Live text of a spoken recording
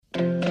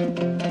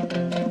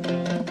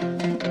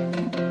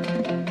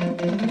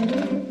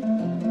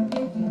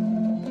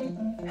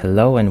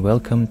Hello and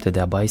welcome to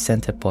the Abay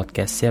Center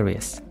podcast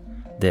series,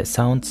 The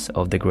Sounds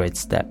of the Great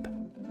Steppe.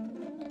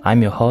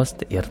 I'm your host,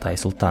 Ertay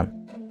Sultan.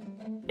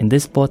 In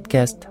this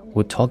podcast,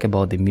 we talk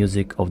about the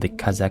music of the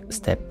Kazakh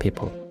steppe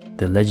people,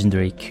 the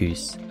legendary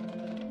kuys.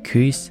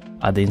 Kuys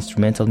are the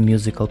instrumental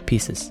musical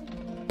pieces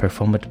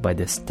performed by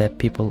the steppe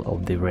people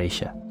of the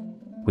Eurasia,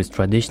 with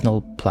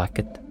traditional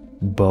plaket,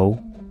 bow,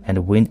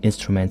 and wind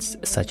instruments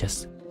such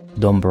as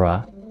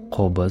dombra,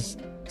 qobuz,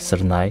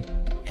 sernay,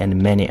 and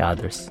many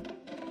others.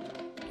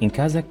 In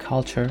Kazakh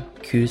culture,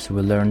 kuys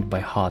were learned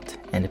by heart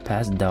and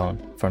passed down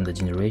from the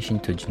generation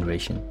to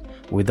generation,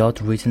 without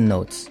written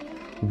notes,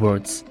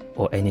 words,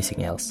 or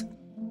anything else.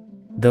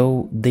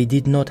 Though they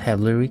did not have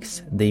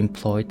lyrics, they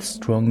employed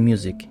strong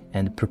music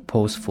and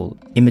purposeful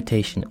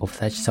imitation of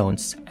such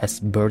sounds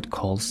as bird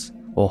calls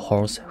or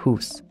horse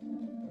hoofs.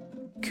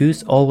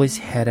 Kuys always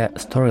had a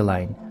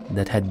storyline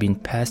that had been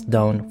passed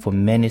down for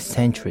many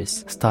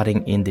centuries,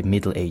 starting in the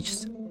Middle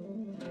Ages.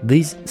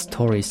 These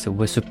stories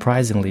were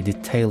surprisingly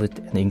detailed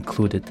and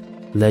included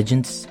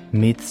legends,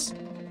 myths,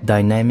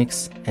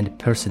 dynamics, and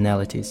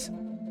personalities.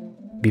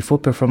 Before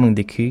performing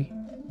the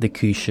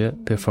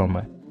kuyshe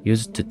performer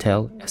used to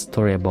tell a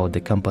story about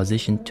the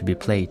composition to be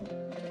played,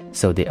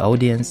 so the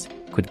audience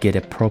could get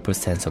a proper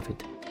sense of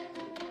it.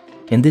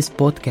 In this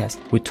podcast,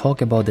 we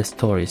talk about the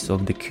stories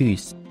of the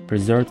kuys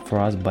preserved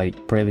for us by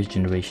previous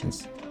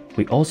generations.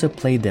 We also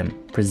play them,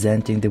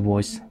 presenting the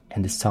voice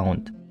and the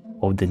sound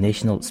of the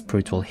national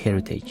spiritual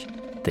heritage,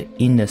 the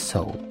inner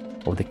soul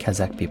of the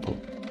Kazakh people.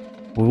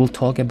 We will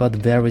talk about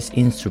various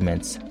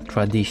instruments,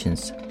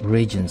 traditions,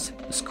 regions,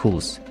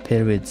 schools,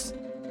 periods,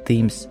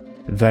 themes,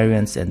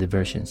 variants, and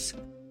versions.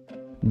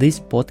 This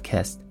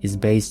podcast is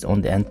based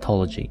on the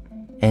anthology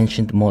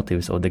Ancient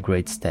Motives of the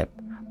Great Steppe,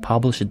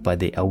 published by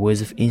the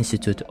Awesif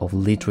Institute of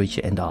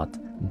Literature and Art,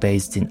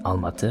 based in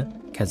Almaty,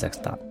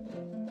 Kazakhstan.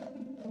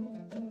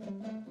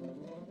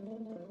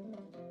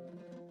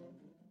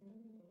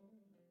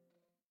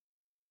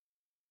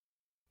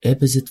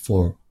 Episode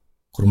 4.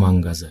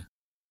 Kurmangazy.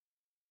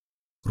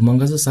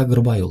 Kurmangazy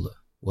Sagırbayoglu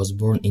was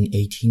born in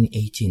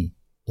 1818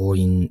 or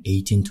in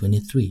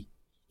 1823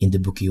 in the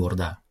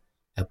Buky-Orda,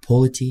 a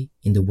polity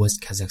in the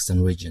West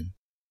Kazakhstan region.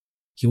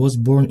 He was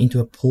born into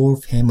a poor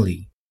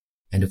family,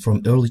 and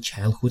from early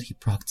childhood he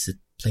practiced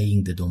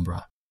playing the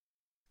dombra.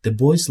 The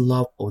boy's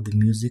love of the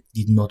music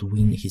did not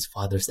win his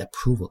father's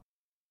approval.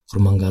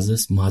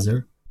 Kurmangazy's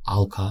mother,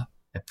 Alka,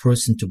 a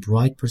person of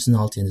bright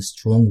personality and a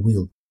strong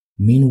will,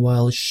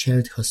 meanwhile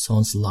shared her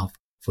son's love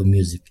for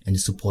music and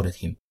supported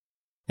him.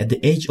 At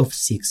the age of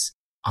 6,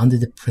 under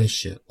the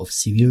pressure of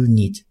severe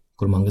need,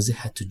 Kurmangazy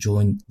had to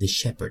join the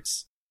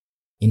shepherds.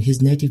 In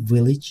his native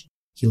village,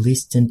 he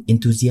listened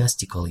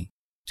enthusiastically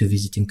to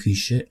visiting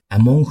kuyshe,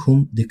 among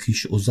whom the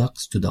kuyshe Uzak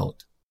stood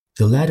out.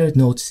 The latter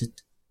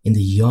noticed in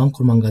the young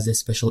Kurmangazy a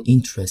special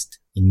interest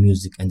in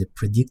music and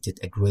predicted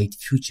a great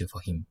future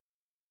for him.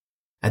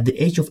 At the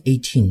age of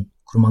 18,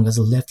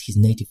 Kurmangazy left his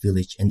native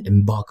village and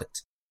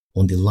embarked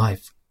on the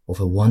life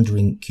of a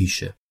wandering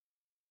kuyshe.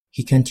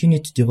 He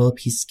continued to develop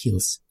his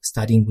skills,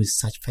 studying with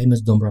such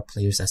famous dombra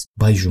players as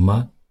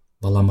Bayjuma,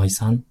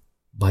 Balamaysan,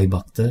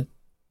 Baybakty,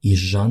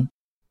 Izjan,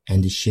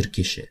 and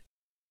Shirkeshe.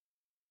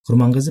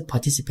 Kurmangazy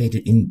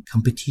participated in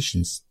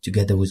competitions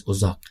together with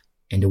Uzak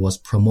and was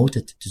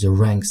promoted to the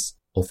ranks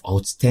of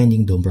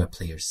outstanding dombra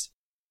players.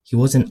 He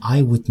was an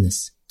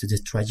eyewitness to the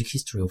tragic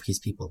history of his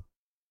people.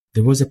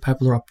 There was a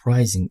popular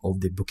uprising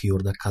of the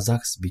Buky-Orda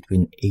Kazakhs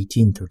between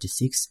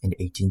 1836 and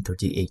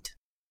 1838,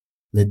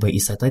 led by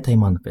Isatay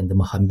Taymanov and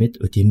Muhammad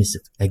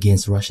Ötemisiv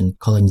against Russian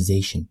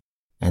colonization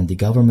and the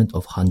government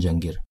of Han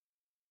Jangir,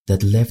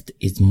 that left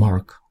its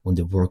mark on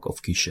the work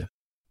of kuyshe.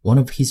 One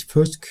of his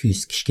first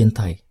kuys,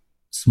 Kishkentai,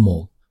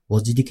 small,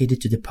 was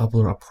dedicated to the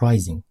popular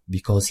uprising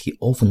because he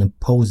often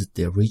opposed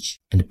the rich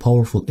and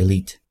powerful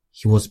elite.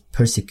 He was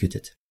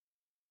persecuted.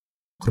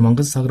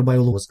 Kurmangazy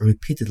Sagırbayoglu was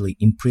repeatedly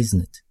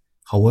imprisoned.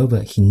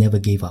 However, he never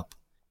gave up.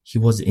 He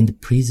was in the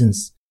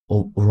prisons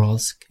of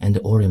Uralsk and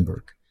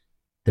Orenburg.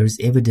 There is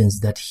evidence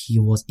that he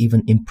was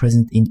even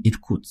imprisoned in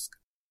Irkutsk.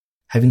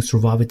 Having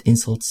survived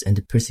insults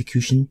and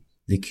persecution,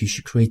 the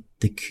kuyshe created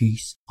the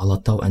kuys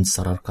Alatau and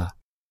Sararka,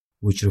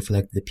 which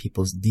reflect the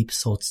people's deep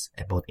thoughts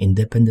about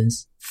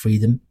independence,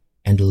 freedom,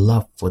 and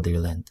love for their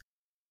land.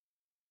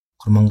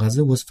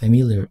 Kurmangazy was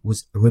familiar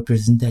with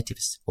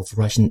representatives of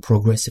Russian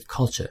progressive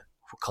culture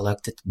who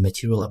collected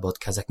material about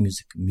Kazakh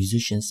music,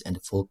 musicians,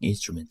 and folk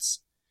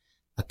instruments.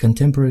 A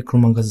contemporary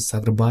Kurmangazy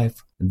Sagırbayev,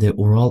 the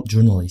Ural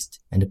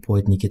journalist, and the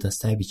poet Nikita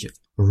Savichev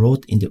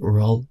wrote in the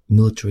Ural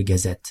Military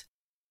Gazette,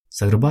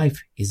 "Sagırbayev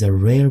is a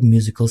rare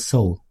musical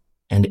soul,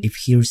 and if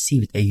he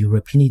received a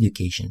European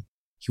education,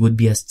 he would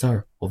be a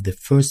star of the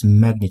first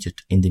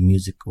magnitude in the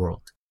music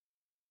world."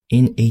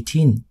 In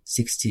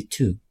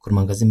 1862,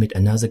 Kurmangazy met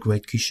another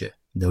great kuyshe,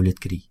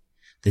 Davletkiriy.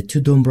 The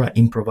two dombra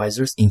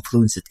improvisers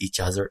influenced each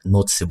other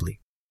noticeably.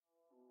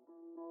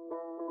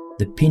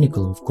 The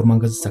pinnacle of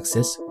Kurmangazy's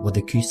success was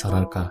the kuy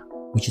Sararka,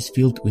 which is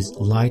filled with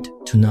light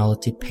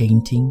tonality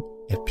painting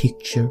a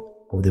picture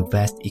of the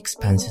vast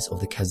expanses of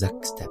the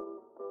Kazakh steppe.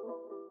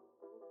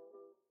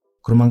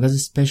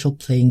 Kurmangazy's special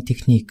playing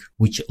technique,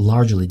 which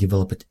largely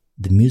developed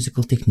the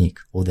musical technique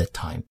of that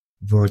time,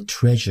 were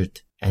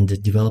treasured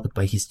and developed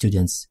by his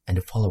students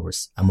and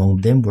followers.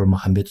 Among them were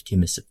Muhammad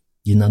Temesov,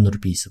 Dina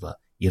Nurpisova,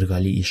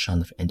 Irgali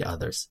Ishanov, and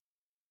others.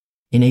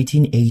 In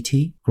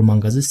 1880,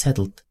 Kurmangazy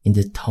settled in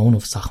the town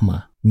of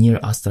Sakhma, near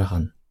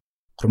Astrakhan.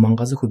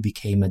 Kurmangazy, who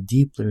became a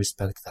deeply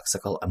respected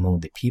aksakal among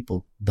the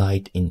people,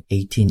 died in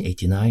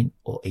 1889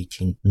 or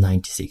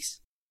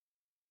 1896.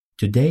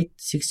 To date,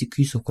 60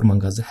 cues of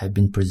Kurmangazy have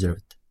been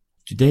preserved.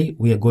 Today,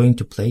 we are going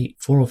to play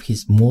 4 of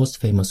his most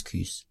famous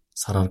cues: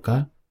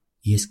 Sararka,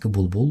 Eski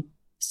Bulbul,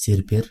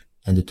 Sirper,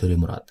 and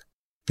Tölemurad.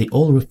 They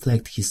all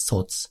reflect his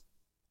thoughts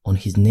on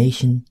his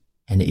nation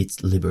and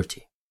its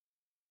liberty.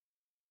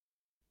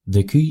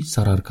 The cue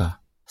Sararka,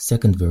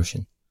 second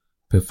version,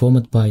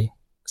 performed by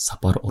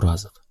Sapar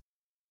Urazov.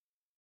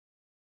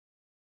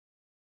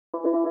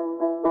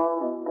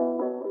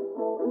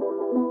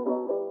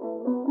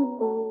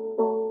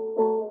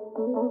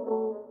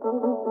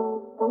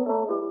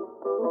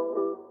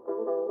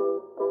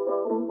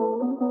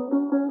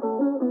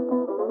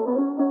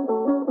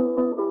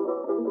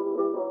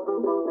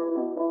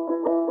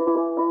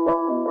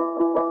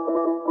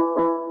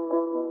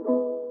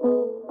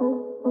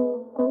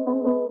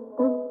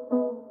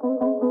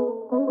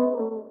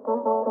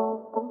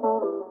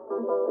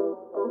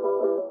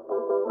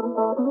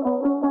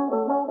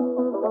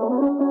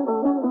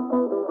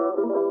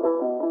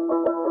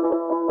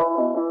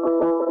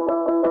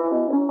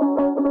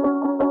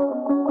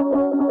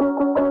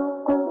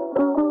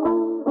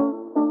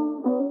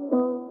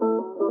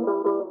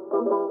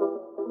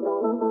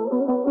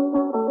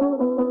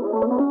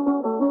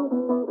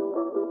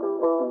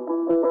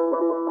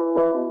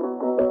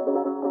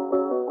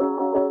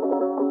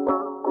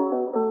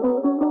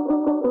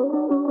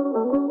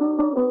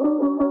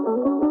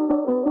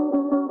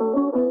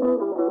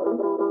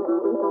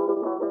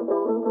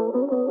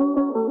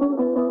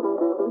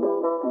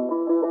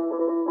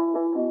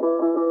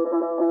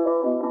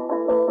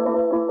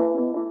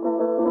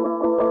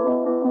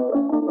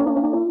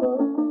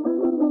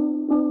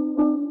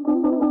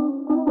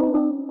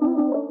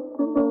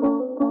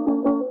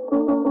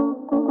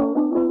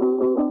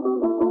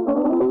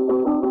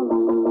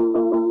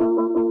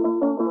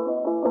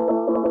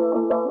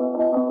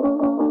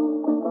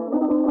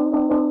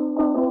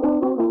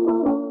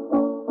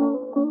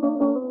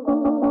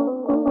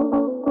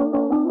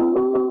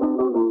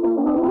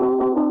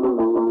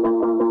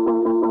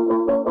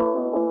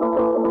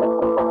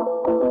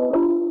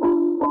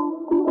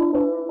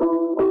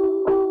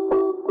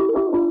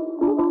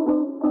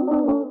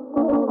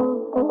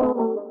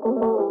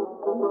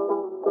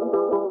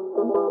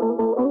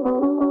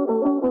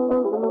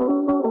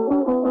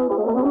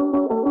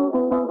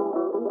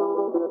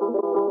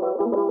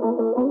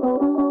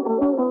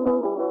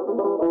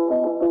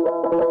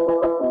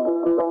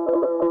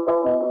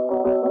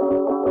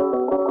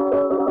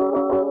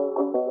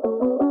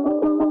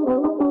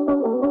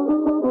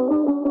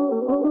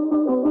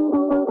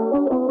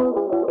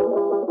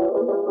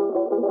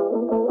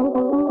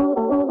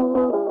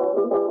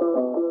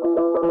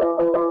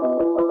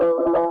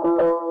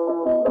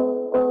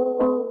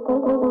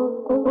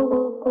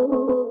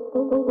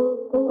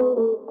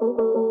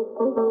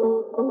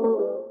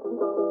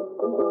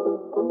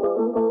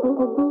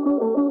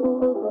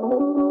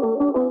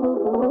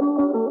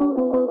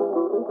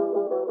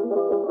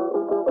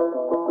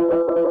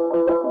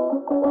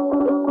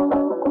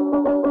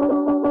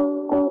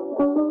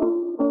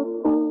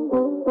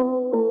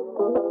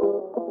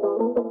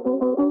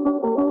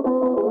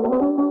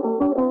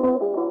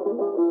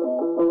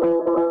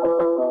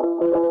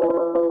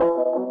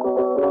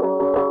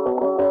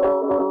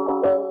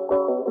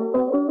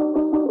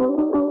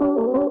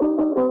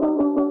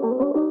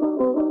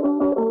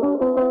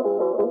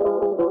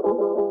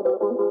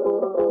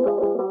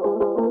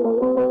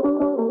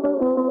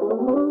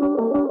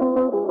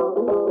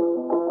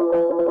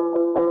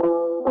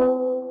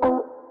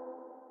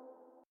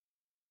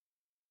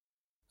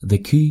 The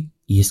cue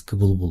Eski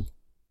Bulbul,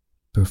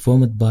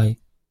 performed by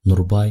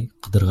Nurbay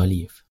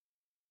Qadırgaliyev.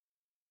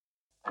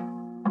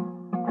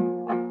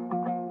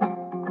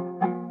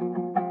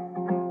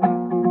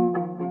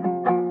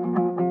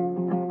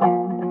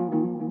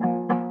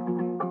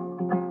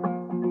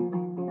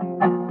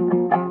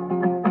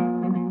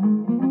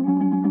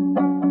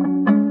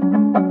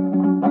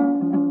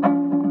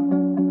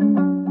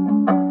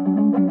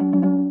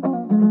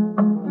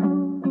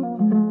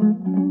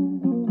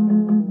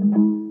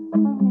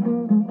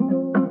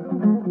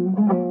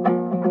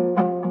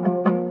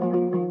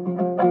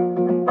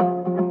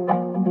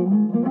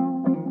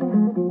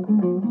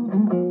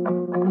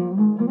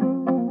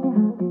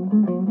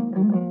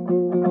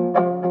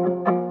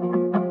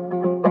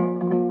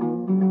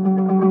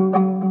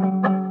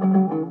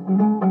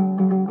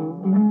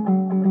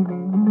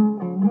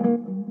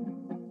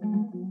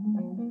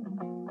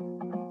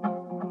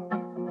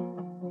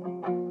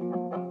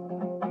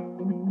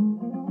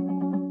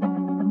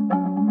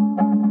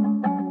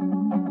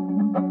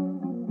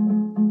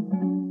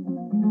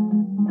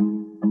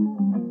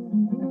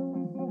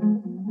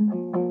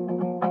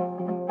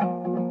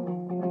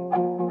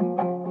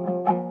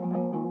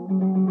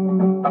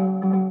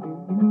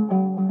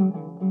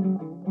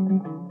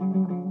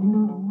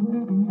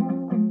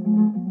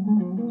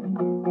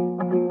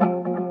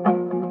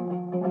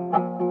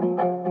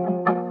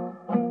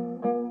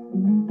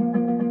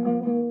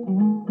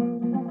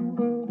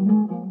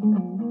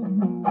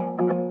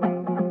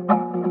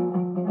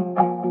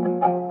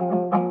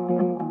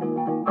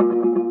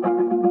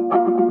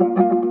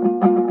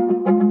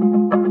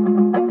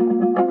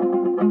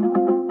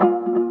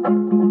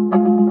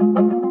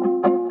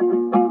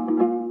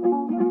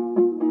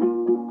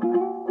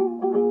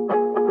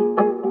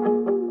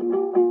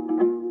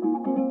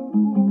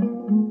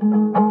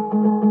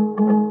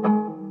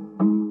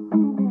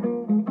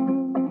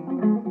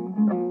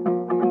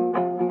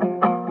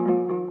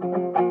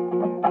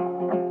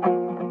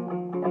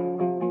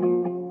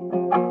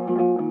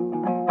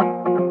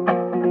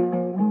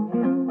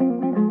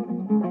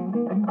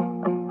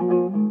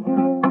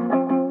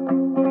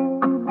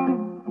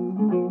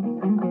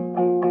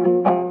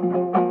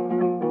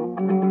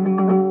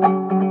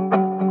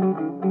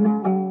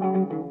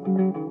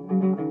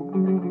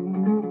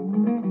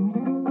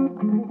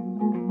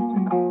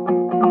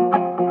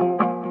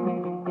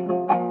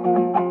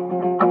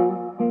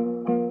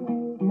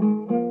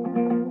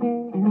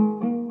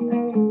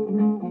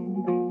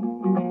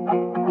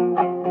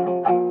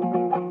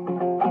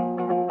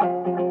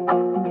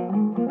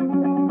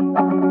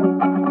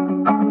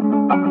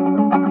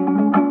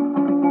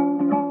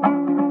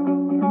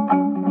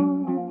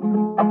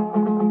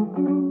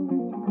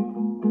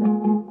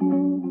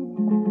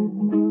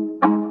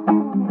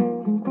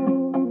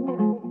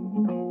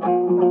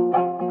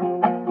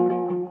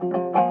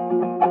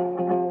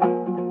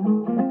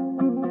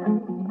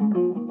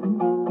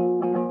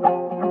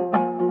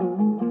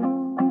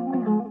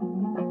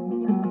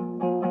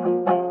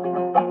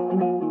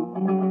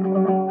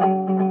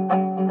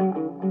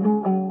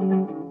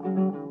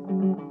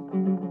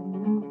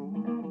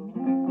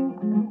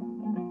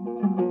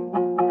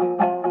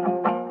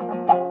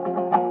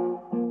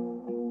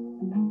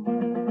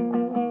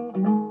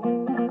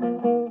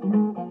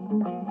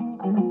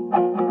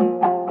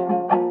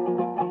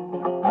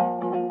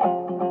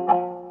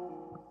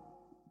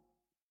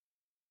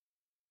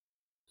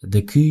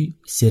 The kүй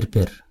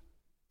Serper,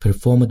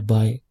 performed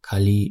by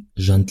Kali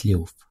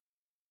Jantliov.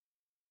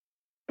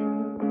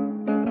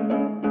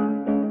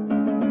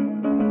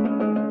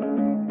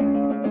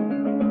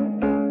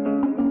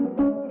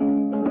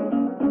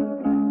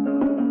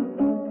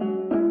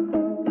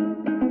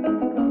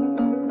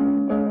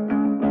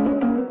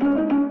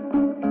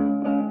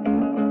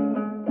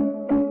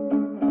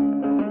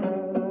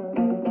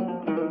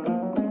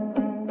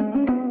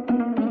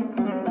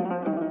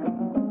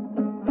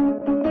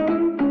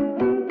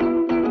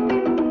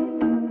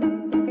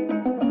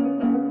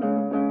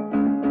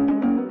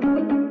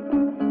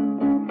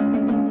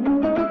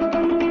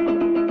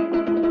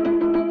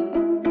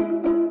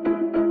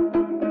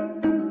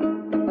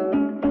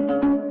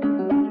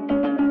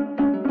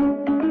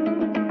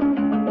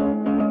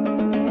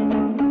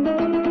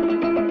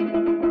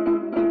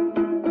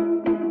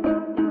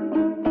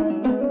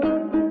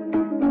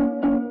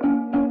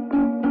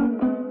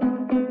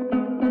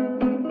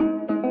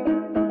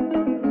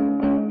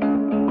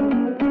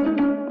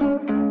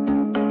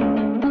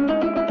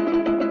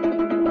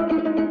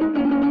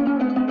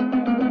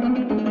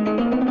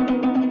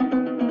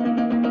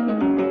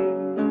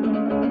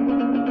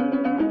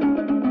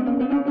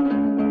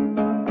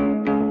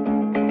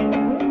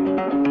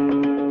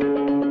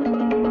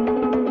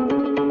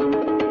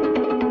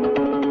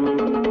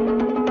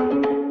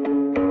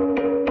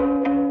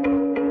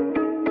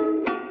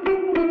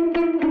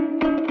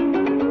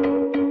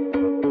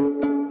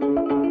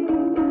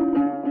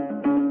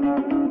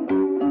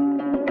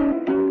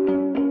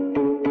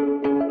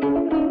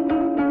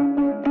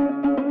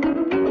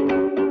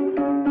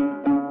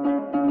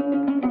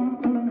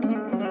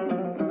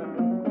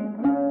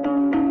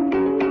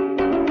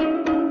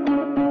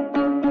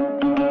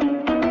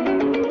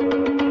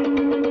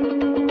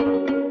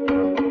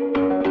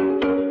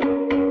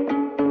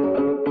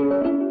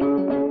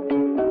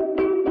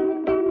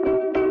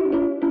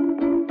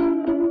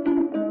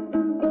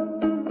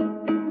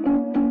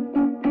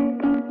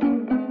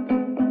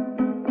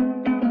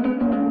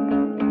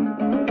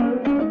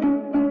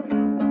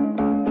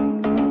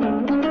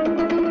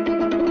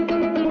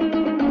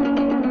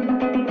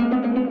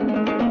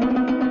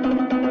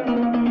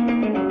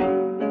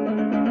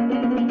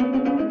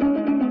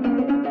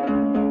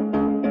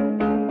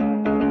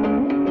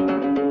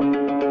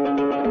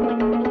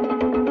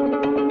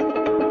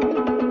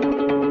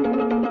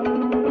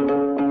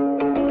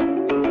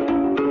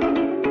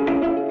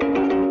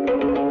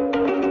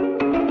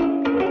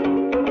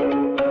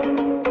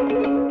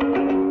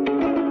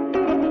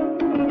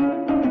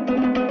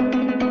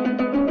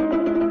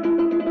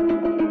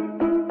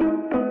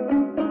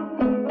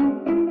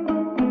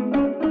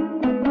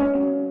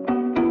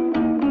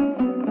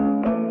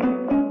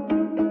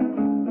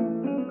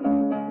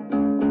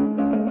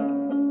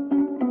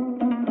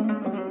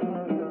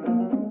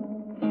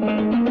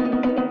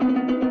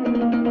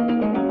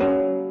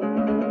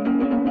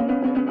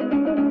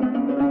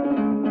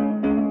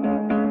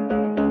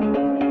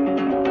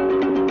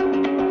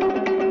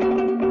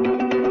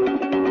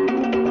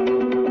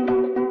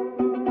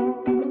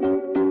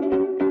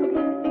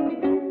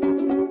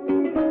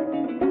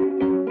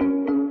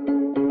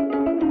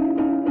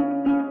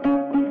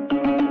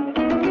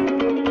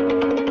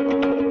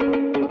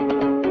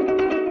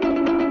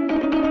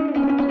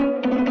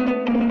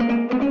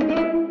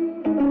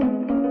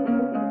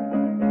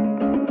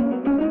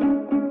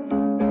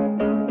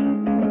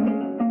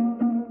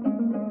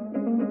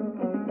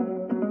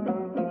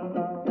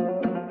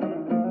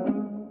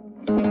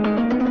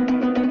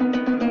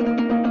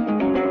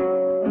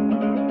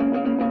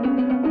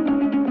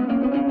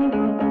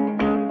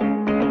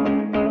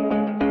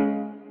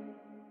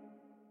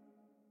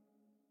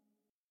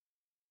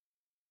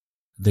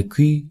 The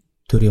kүй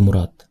Töre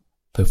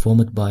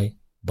performed by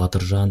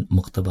Batırjan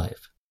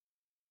Mıktabayev.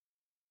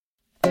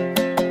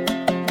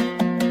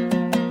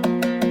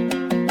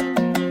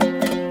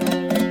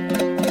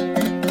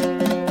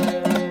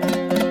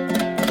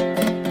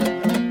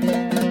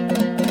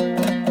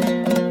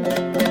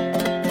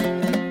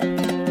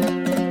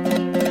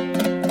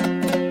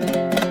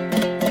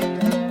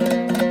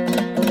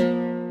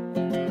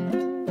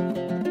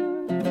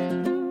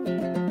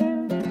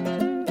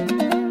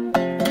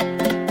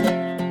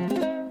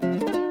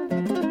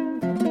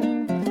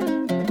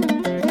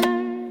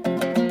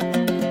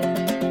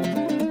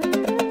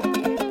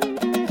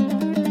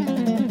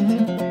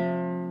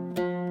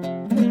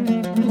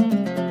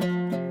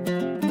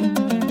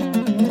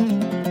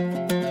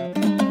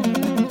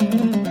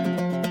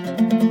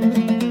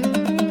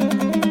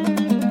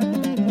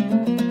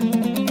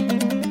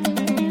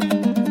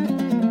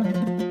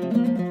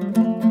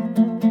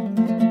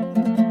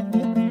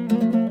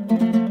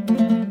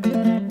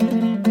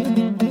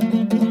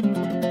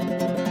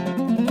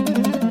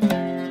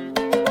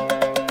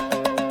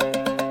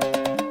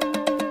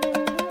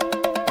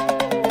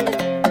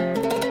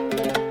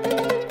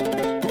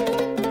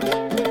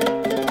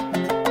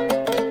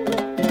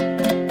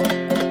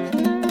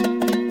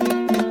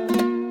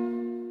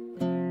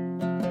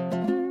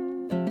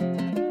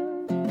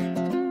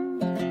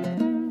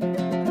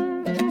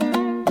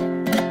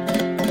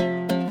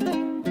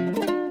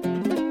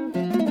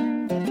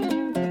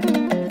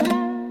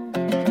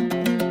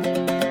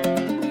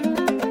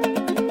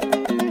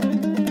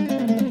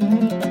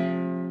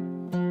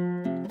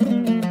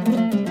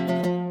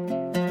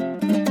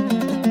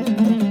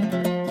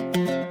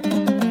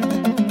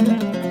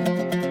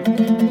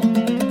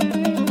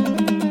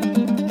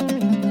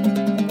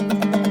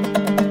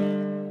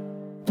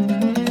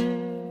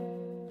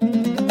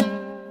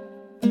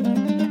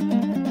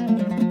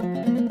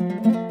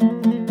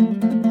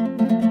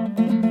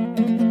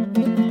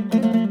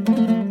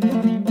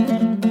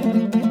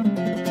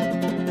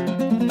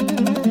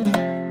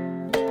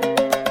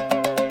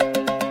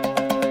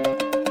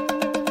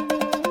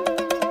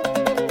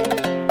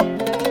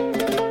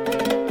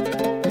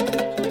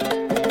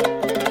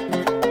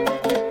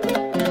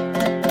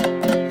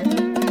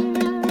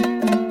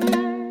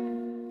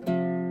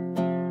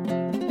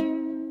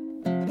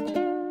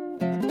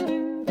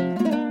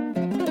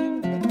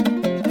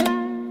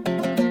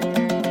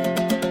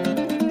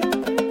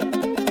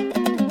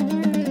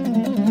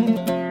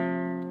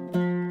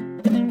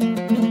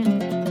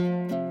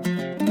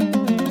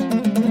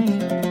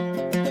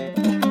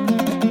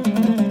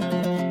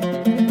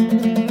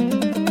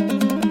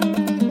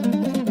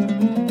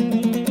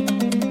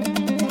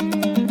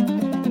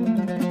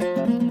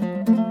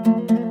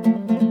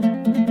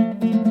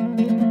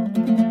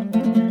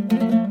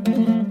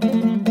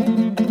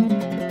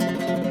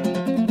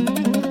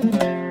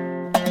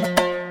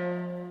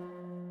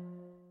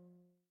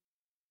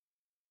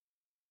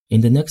 In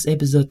the next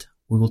episode,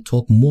 we will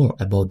talk more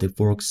about the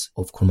works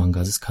of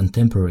Kurmangazy's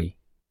contemporary,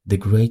 the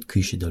great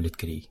Kuyshi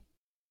Davletkiriy.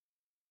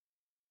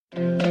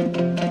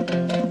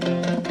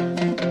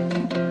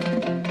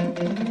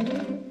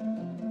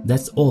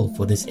 That's all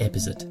for this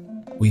episode.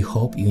 We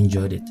hope you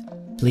enjoyed it.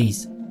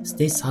 Please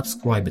stay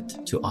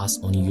subscribed to us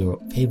on your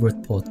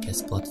favorite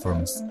podcast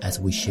platforms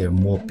as we share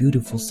more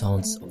beautiful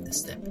sounds of the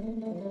steppe.